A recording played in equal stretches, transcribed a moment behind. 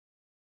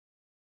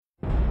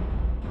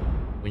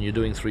When you're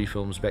doing 3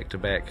 films back to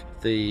back,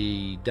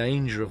 the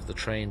danger of the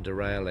train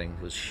derailing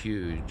was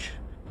huge.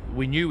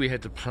 We knew we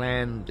had to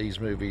plan these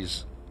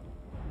movies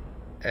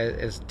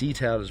as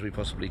detailed as we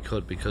possibly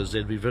could because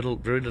there'd be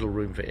very little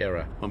room for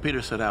error. When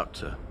Peter set out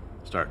to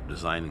start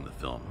designing the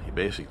film, he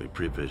basically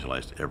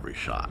pre-visualized every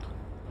shot.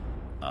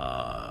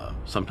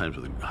 Sometimes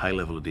with a high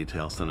level of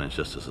detail, sometimes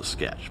just as a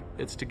sketch.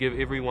 It's to give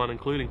everyone,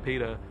 including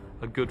Peter,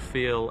 a good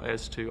feel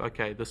as to,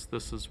 okay, this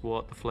is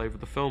what the flavour of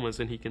the film is,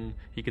 and he can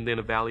then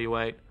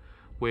evaluate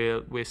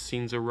where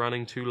scenes are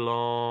running too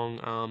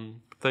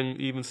long,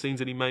 even scenes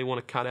that he may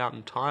want to cut out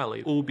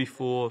entirely, all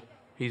before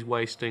he's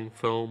wasting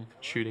film,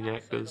 shooting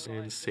actors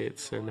and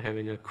sets and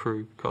having a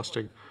crew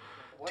costing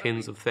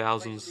tens of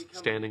thousands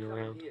standing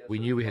around. We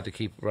knew we had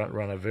to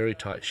run a very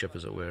tight ship,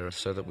 as it were,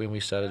 so that when we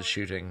started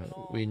shooting,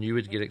 we knew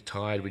we'd get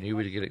tired, we knew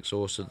we'd get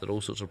exhausted, that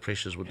all sorts of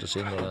pressures would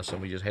descend on us, and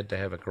we just had to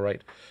have a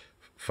great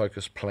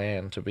focused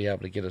plan to be able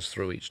to get us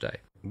through each day.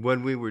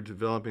 When we were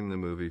developing the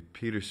movie,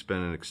 Peter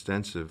spent an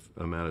extensive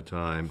amount of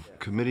time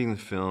committing the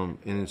film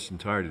in its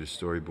entirety to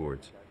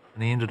storyboards.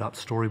 And he ended up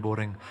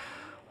storyboarding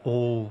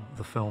all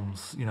the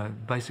films, you know,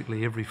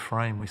 basically every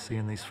frame we see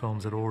in these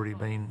films had already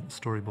been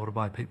storyboarded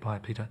by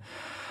Peter.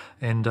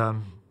 And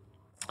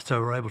so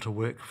we're able to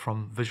work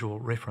from visual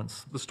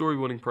reference. The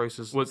storyboarding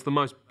process was the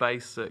most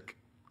basic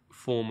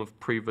form of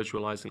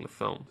pre-visualizing the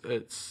film.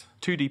 It's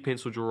 2D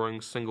pencil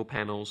drawings, single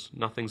panels,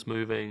 nothing's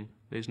moving,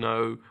 there's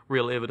no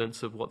real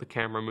evidence of what the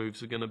camera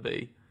moves are going to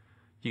be.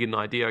 You get an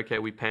idea, okay,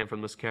 we pan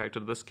from this character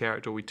to this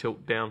character, we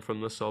tilt down from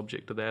this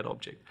object to that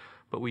object,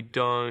 but we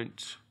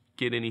don't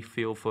get any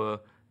feel for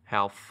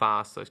how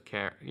fast those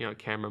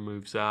camera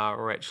moves are,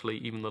 or actually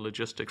even the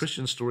logistics.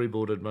 Christian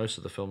storyboarded most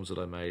of the films that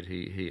I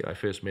made. I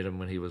first met him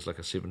when he was like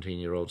a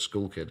 17-year-old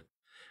school kid.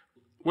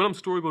 When I'm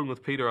storyboarding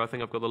with Peter, I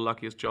think I've got the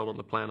luckiest job on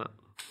the planet.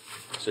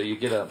 So you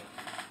get a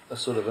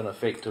sort of an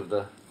effect of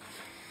the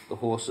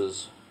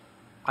horses.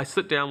 I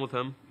sit down with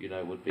him, you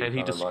know, would be and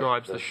he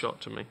describes like the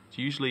shot to me.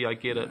 So usually I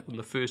get it in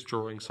the first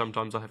drawing,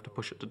 sometimes I have to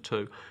push it to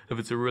 2. If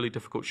it's a really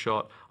difficult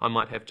shot, I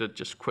might have to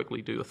just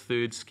quickly do a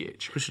 3rd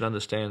sketch. Christian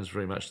understands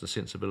very much the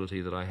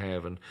sensibility that I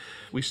have, and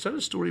we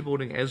started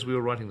storyboarding as we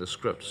were writing the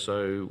script,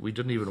 so we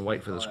didn't even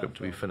wait for the script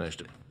to be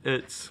finished.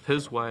 It's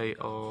his way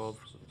of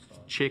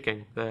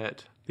checking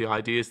that the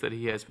ideas that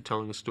he has for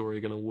telling a story are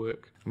going to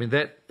work. I mean,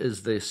 that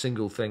is the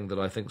single thing that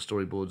I think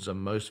storyboards are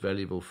most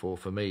valuable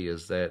for me,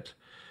 is that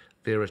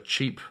they're a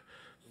cheap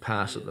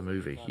pass at the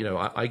movie. You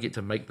know, I get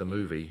to make the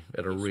movie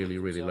at a really,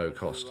 really low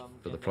cost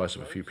for the price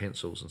of a few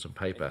pencils and some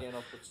paper.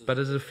 But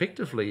it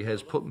effectively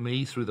has put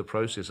me through the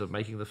process of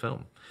making the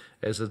film.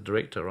 As a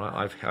director,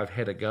 I've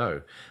had a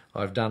go.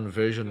 I've done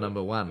version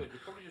number 1,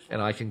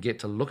 and I can get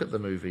to look at the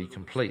movie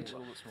complete.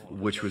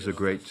 Which was a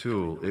great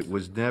tool. It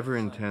was never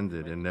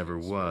intended and never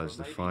was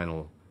the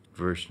final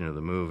version of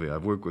the movie.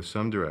 I've worked with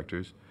some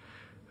directors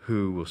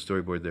who will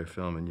storyboard their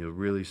film, and you'll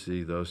really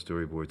see those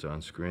storyboards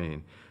on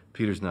screen.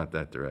 Peter's not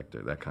that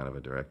kind of a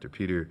director.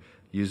 Peter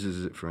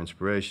uses it for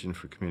inspiration,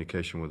 for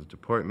communication with the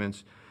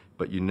departments,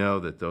 but you know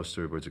that those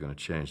storyboards are going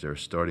to change. They're a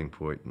starting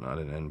point, not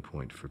an end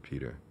point for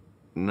Peter.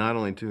 Not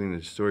only doing the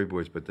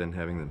storyboards, but then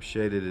having them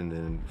shaded and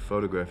then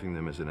photographing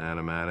them as an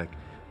animatic.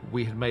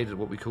 We had made it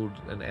what we called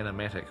an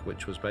animatic,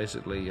 which was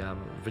basically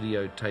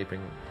videotaping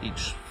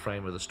each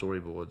frame of the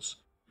storyboards.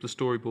 The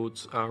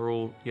storyboards are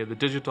all, they're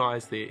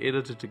digitized, they're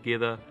edited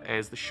together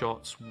as the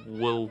shots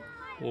will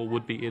or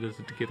would be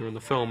edited together in the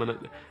film, and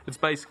it's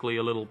basically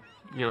a little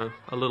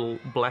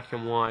black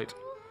and white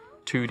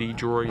 2D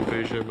drawing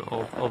version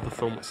of the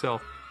film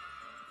itself.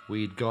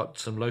 We'd got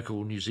some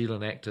local New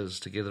Zealand actors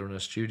together in a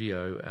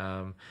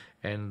studio,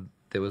 and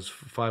there was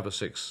 5 or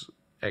 6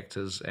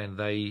 actors, and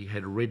they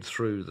had read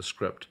through the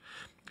script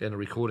in a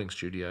recording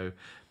studio,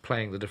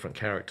 playing the different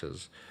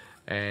characters,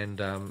 and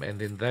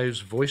then those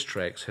voice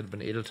tracks had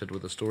been edited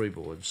with the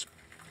storyboards.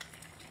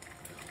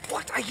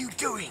 What are you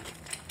doing?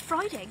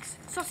 Fried eggs,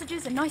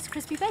 sausages, and nice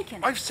crispy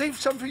bacon. I've saved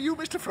some for you,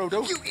 Mr.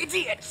 Frodo. You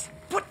idiots!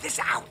 Put this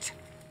out!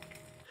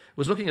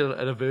 Was looking at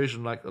a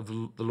version like of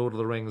the Lord of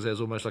the Rings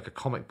as almost like a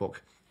comic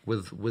book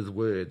with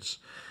words,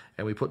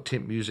 and we put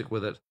temp music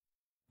with it.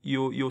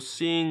 You're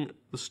seeing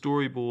the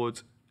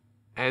storyboards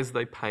as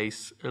they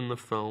pace in the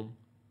film,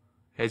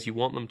 as you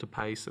want them to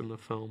pace in the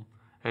film,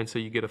 and so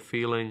you get a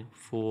feeling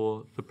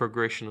for the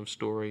progression of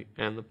story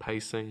and the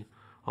pacing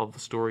of the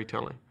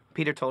storytelling.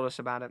 Peter told us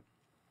about it,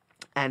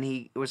 and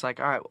he was like,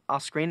 all right, I'll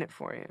screen it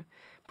for you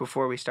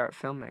before we start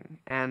filming.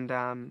 And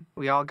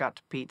we all got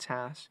to Pete's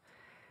house,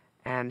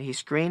 and he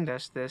screened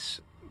us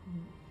this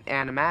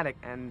animatic,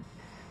 and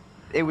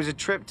it was a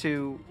trip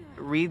to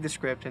read the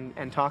script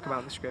and talk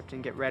about the script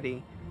and get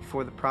ready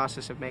for the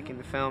process of making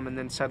the film, and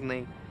then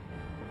suddenly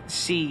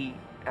see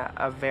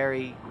a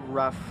very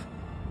rough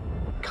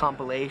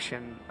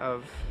compilation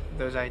of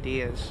those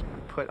ideas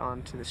put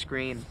onto the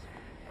screen.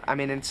 I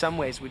mean, in some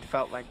ways, we'd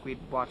felt like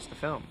we'd watched the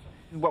film.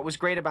 What was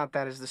great about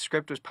that is the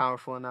script was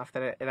powerful enough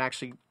that it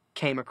actually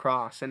came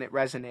across and it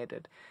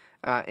resonated.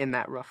 in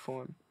that rough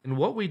form. And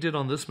what we did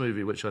on this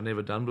movie, which I'd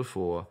never done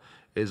before,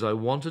 is I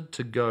wanted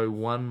to go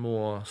one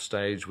more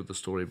stage with the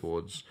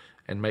storyboards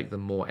and make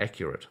them more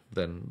accurate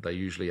than they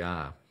usually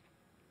are.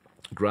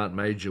 Grant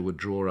Major would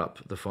draw up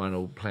the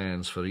final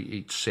plans for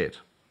each set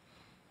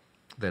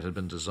that had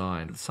been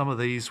designed. Some of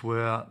these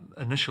were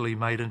initially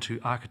made into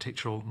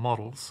architectural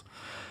models,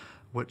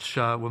 which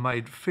were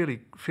made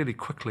fairly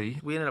quickly.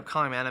 We ended up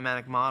calling them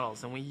animatic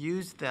models, and we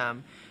used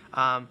them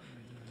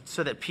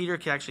so that Peter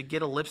could actually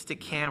get a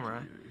lipstick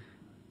camera,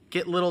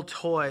 get little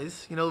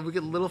toys. You know, we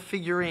get little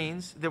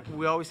figurines that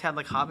we always had,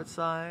 like Hobbit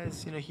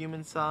size, you know,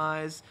 human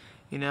size,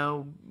 you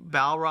know,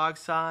 Balrog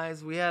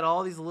size. We had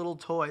all these little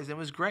toys. It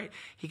was great.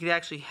 He could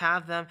actually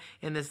have them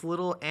in this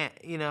little,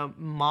 you know,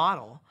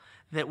 model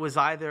that was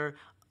either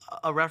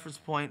a reference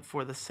point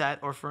for the set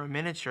or for a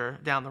miniature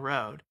down the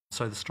road.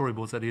 So the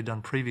storyboards that he had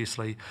done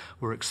previously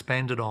were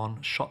expanded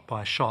on shot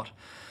by shot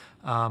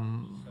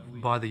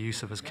by the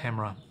use of his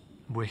camera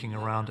working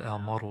around our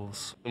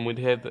models. And we'd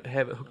have it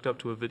hooked up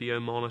to a video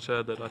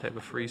monitor that I'd have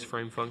a freeze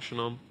frame function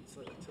on.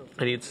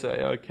 And he'd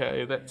say,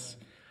 okay, that's,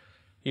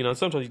 you know,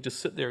 sometimes you'd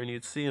just sit there and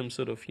you'd see him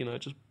sort of, you know,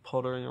 just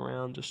pottering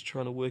around, just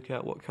trying to work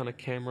out what kind of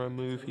camera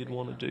move he'd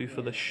want to do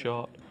for the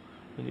shot.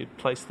 And he'd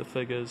place the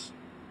figures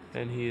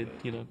and he'd,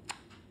 you know,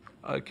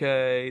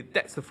 okay,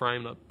 that's the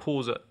frame, I'd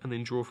pause it and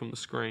then draw from the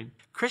screen.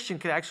 Christian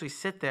could actually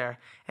sit there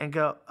and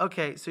go,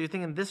 okay, so you're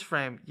thinking this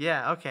frame,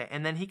 yeah, okay.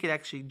 And then he could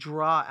actually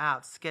draw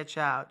out, sketch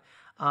out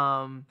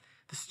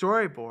the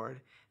storyboard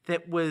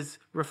that was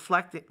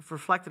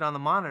reflected on the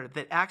monitor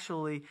that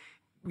actually,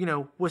 you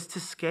know, was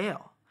to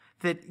scale.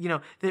 That, you know,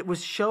 that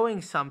was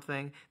showing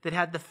something that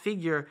had the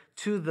figure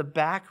to the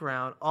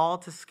background all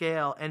to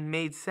scale and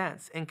made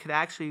sense and could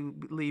actually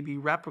be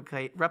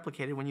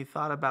replicated when you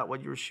thought about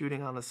what you were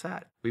shooting on the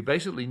set. We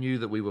basically knew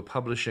that we were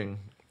publishing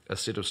a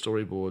set of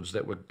storyboards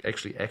that were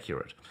actually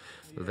accurate,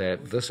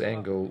 that this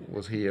angle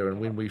was here, and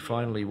when we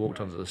finally walked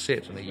onto the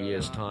set in a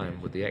year's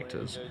time with the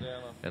actors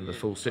and the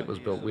full set was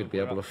built, we'd be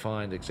able to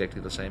find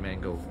exactly the same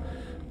angle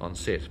on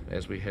set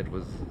as we had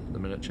with the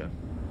miniature.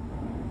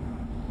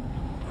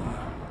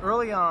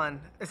 Early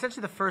on,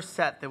 essentially the first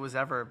set that was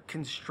ever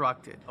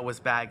constructed was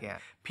Bagan.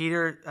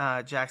 Peter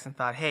Jackson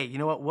thought, hey, you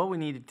know what we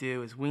need to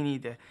do is we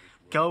need to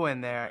go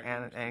in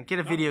there and get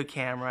a video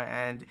camera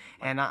and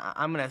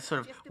I'm going to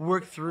sort of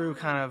work through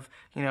kind of,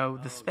 you know,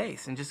 the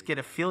space and just get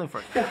a feeling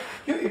for it.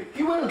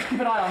 You will keep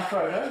an eye on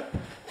Frodo,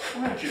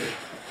 won't you?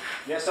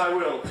 Yes, I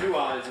will. 2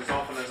 eyes as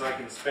often as I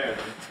can spare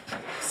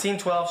them. Scene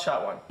 12,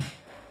 shot 1.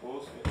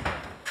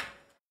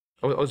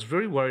 I was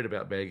very worried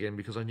about Bag End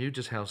because I knew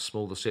just how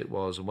small the set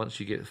was, and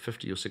once you get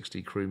 50 or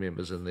 60 crew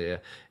members in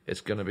there,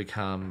 it's going to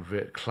become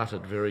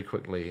cluttered very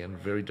quickly and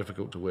very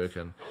difficult to work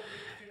in.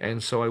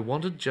 And so I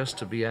wanted just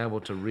to be able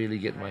to really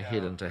get my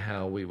head into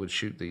how we would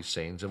shoot these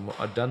scenes. And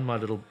I'd done my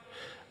little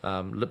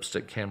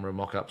lipstick camera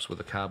mock-ups with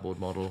a cardboard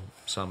model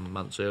some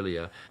months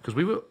earlier, because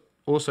we were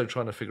also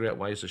trying to figure out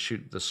ways to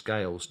shoot the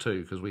scales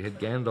too, because we had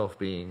Gandalf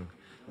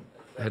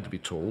had to be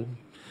tall,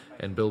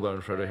 and Bilbo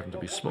and Frodo happened to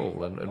be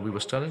small, and we were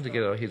starting to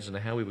get our heads into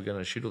how we were going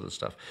to shoot all this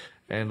stuff.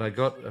 And I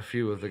got a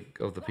few of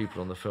the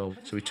people on the film.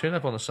 So we turned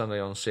up on a Sunday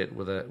on set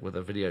with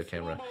a video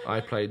camera. I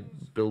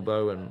played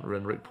Bilbo,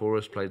 and Rick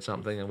Porras played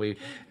something, and we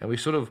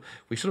sort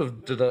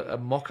of did a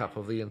mock-up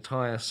of the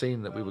entire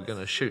scene that we were going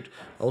to shoot,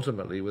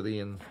 ultimately with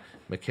Ian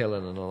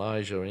McKellen and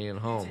Elijah and Ian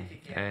Holm.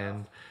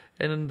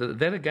 And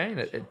then again,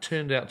 it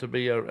turned out to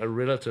be a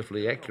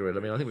relatively accurate.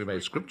 I mean, I think we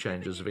made script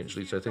changes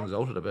eventually, so things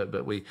altered a bit,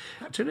 but it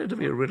turned out to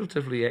be a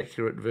relatively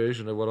accurate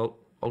version of what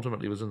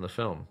ultimately was in the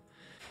film.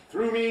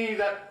 Through me,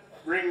 that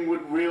ring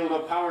would wield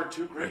a power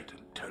too great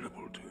and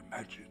terrible to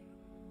imagine.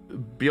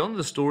 Beyond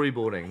the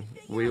storyboarding,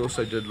 we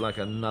also did like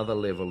another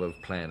level of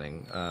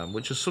planning,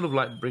 which is sort of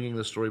like bringing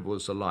the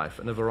storyboards to life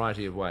in a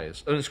variety of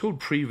ways. And it's called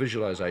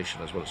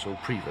pre-visualization, is what it's called,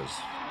 Pre-Viz.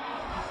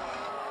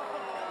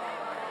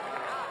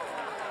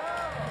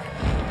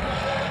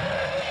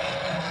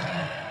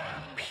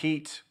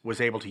 Pete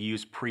was able to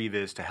use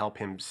PreViz to help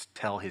him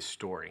tell his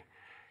story.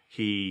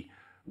 He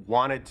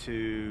wanted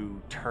to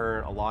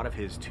turn a lot of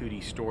his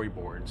 2D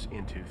storyboards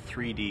into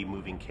 3D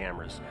moving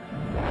cameras.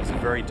 He's a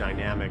very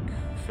dynamic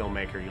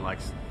filmmaker. He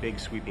likes big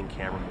sweeping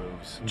camera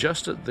moves.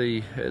 Just at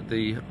the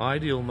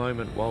ideal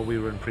moment while we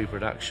were in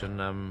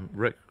pre-production,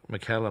 Rick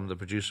McCallum, the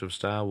producer of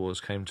Star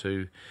Wars, came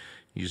to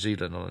New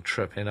Zealand on a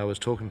trip, and I was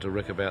talking to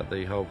Rick about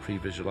the whole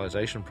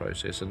pre-visualization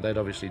process, and they'd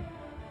obviously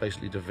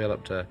basically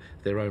developed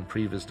their own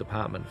PreViz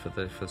department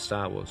for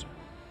Star Wars.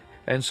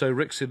 And so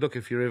Rick said, look,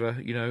 if you're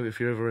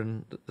ever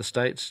in the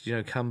States,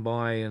 come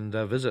by and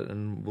visit,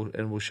 and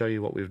we'll show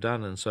you what we've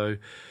done. And so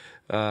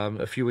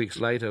a few weeks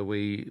later,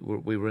 we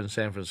were in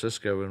San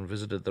Francisco and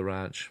visited the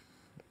ranch,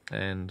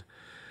 and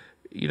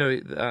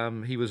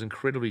he was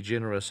incredibly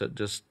generous at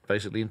just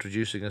basically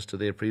introducing us to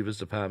their PreViz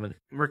department.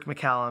 Rick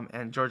McCallum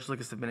and George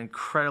Lucas have been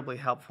incredibly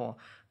helpful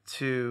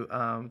to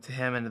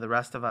him and to the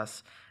rest of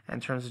us in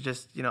terms of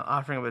just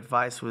offering him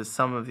advice with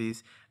some of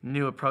these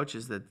new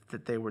approaches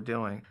that they were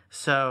doing.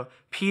 So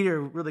Peter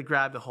really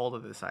grabbed a hold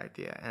of this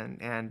idea,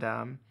 and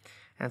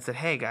and said,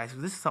 "Hey guys,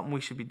 this is something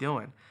we should be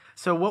doing."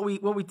 So what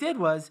we did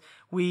was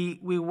we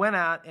went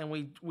out and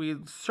we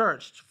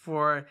searched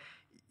for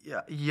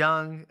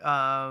young,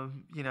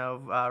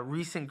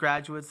 recent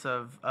graduates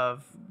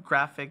of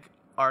graphic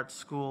art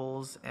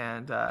schools,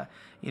 and the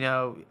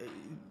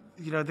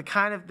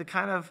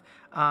kind of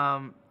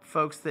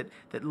folks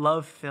that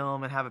love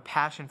film and have a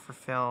passion for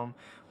film,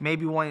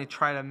 maybe wanting to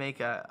try to make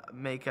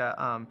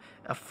a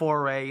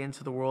foray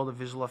into the world of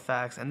visual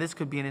effects, and this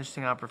could be an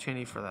interesting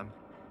opportunity for them.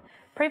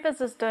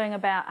 PreViz is doing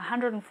about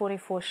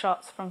 144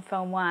 shots from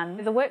film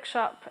 1. The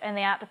workshop and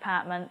the art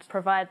department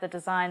provide the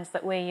designs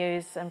that we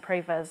use in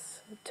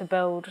PreViz to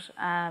build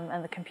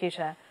in the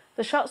computer.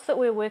 The shots that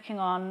we're working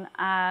on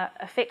are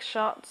effects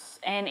shots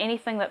and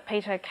anything that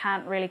Peter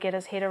can't really get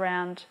his head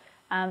around,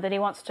 that he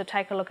wants to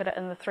take a look at it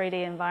in the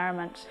 3D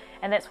environment,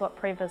 and that's what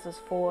PreViz is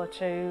for,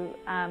 to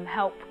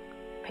help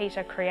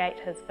Peter create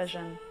his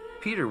vision.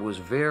 Peter was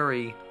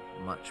very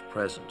much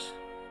present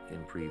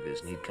in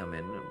PreViz, and he'd come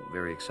in,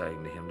 very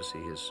exciting to him to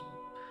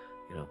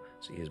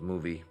see his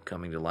movie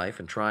coming to life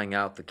and trying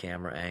out the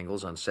camera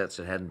angles on sets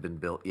that hadn't been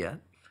built yet.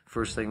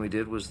 First thing we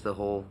did was the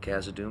whole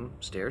Khazad-dûm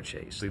stair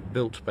chase. We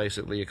built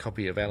basically a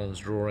copy of Alan's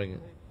drawing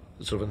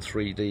sort of in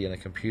 3D in a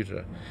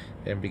computer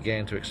and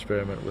began to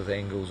experiment with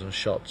angles and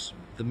shots.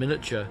 The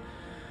miniature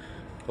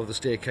of the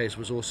staircase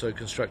was also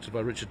constructed by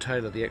Richard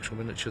Taylor. The actual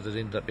miniature that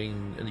ended up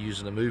being used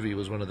in the movie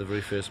was one of the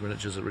very first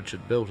miniatures that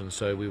Richard built, and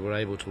so we were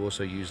able to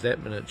also use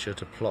that miniature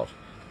to plot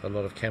a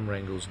lot of camera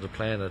angles and to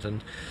plan it.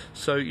 And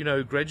so,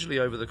 gradually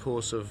over the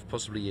course of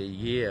possibly a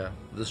year,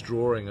 this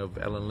drawing of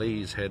Alan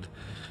Lee's had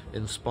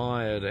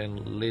inspired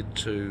and led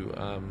to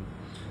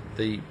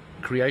the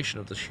creation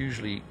of this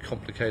hugely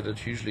complicated,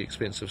 hugely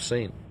expensive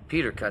scene.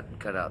 Peter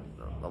cut out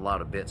a lot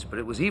of bits, but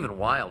it was even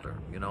wilder.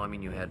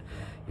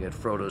 You had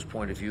Frodo's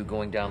point of view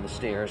going down the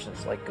stairs, and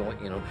it's like going,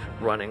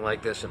 running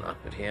like this and up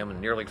at him and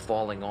nearly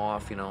falling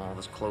off, all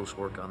this close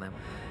work on them.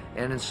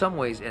 And in some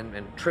ways,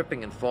 and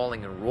tripping and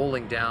falling and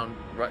rolling down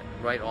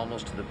right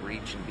almost to the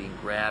breach and being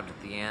grabbed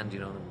at the end,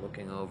 and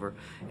looking over,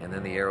 and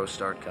then the arrows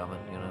start coming,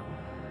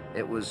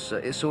 It was,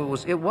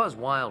 it was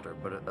wilder,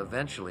 but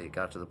eventually it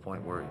got to the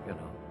point where, you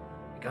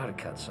got to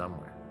cut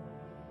somewhere.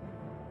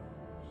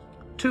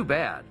 Too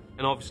bad.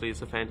 And obviously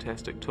it's a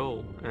fantastic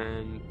tool,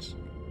 and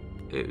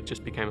it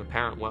just became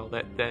apparent, well,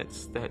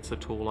 that's a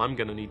tool I'm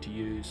going to need to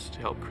use to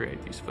help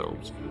create these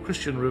films.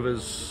 Christian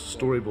Rivers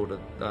storyboarded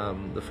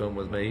the film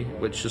with me,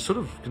 which is sort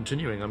of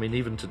continuing. I mean,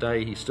 even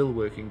today he's still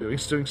working, doing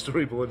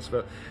storyboards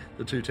for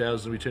the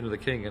 2000 Return of the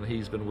King, and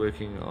he's been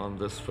working on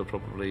this for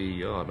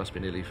probably, it must be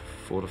nearly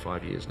 4 to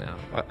 5 years now.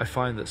 I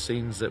find that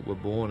scenes that were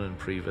born in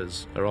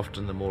PreViz are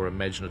often the more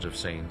imaginative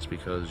scenes,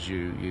 because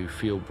you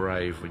feel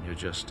brave when you're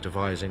just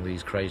devising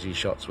these crazy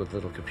shots with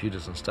little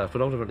computers and stuff,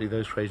 but ultimately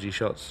those crazy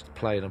shots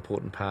play an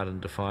important part in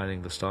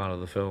defining the style of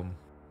the film.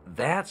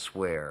 That's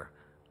where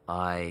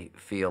I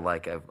feel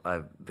like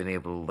I've been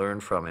able to learn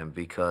from him,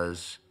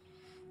 because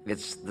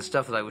it's the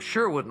stuff that I was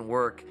sure wouldn't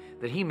work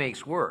that he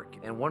makes work.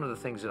 And one of the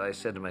things that I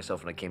said to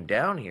myself when I came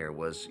down here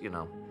was,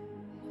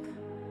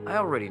 I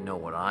already know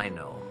what I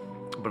know,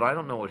 but I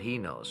don't know what he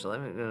knows. So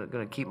I'm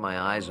going to keep my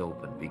eyes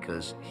open,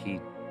 because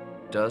he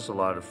does a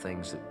lot of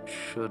things that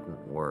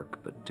shouldn't work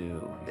but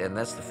do. And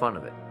that's the fun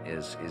of it,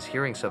 is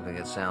hearing something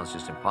that sounds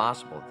just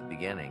impossible at the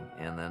beginning,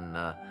 and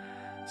then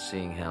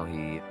seeing how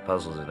he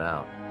puzzles it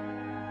out.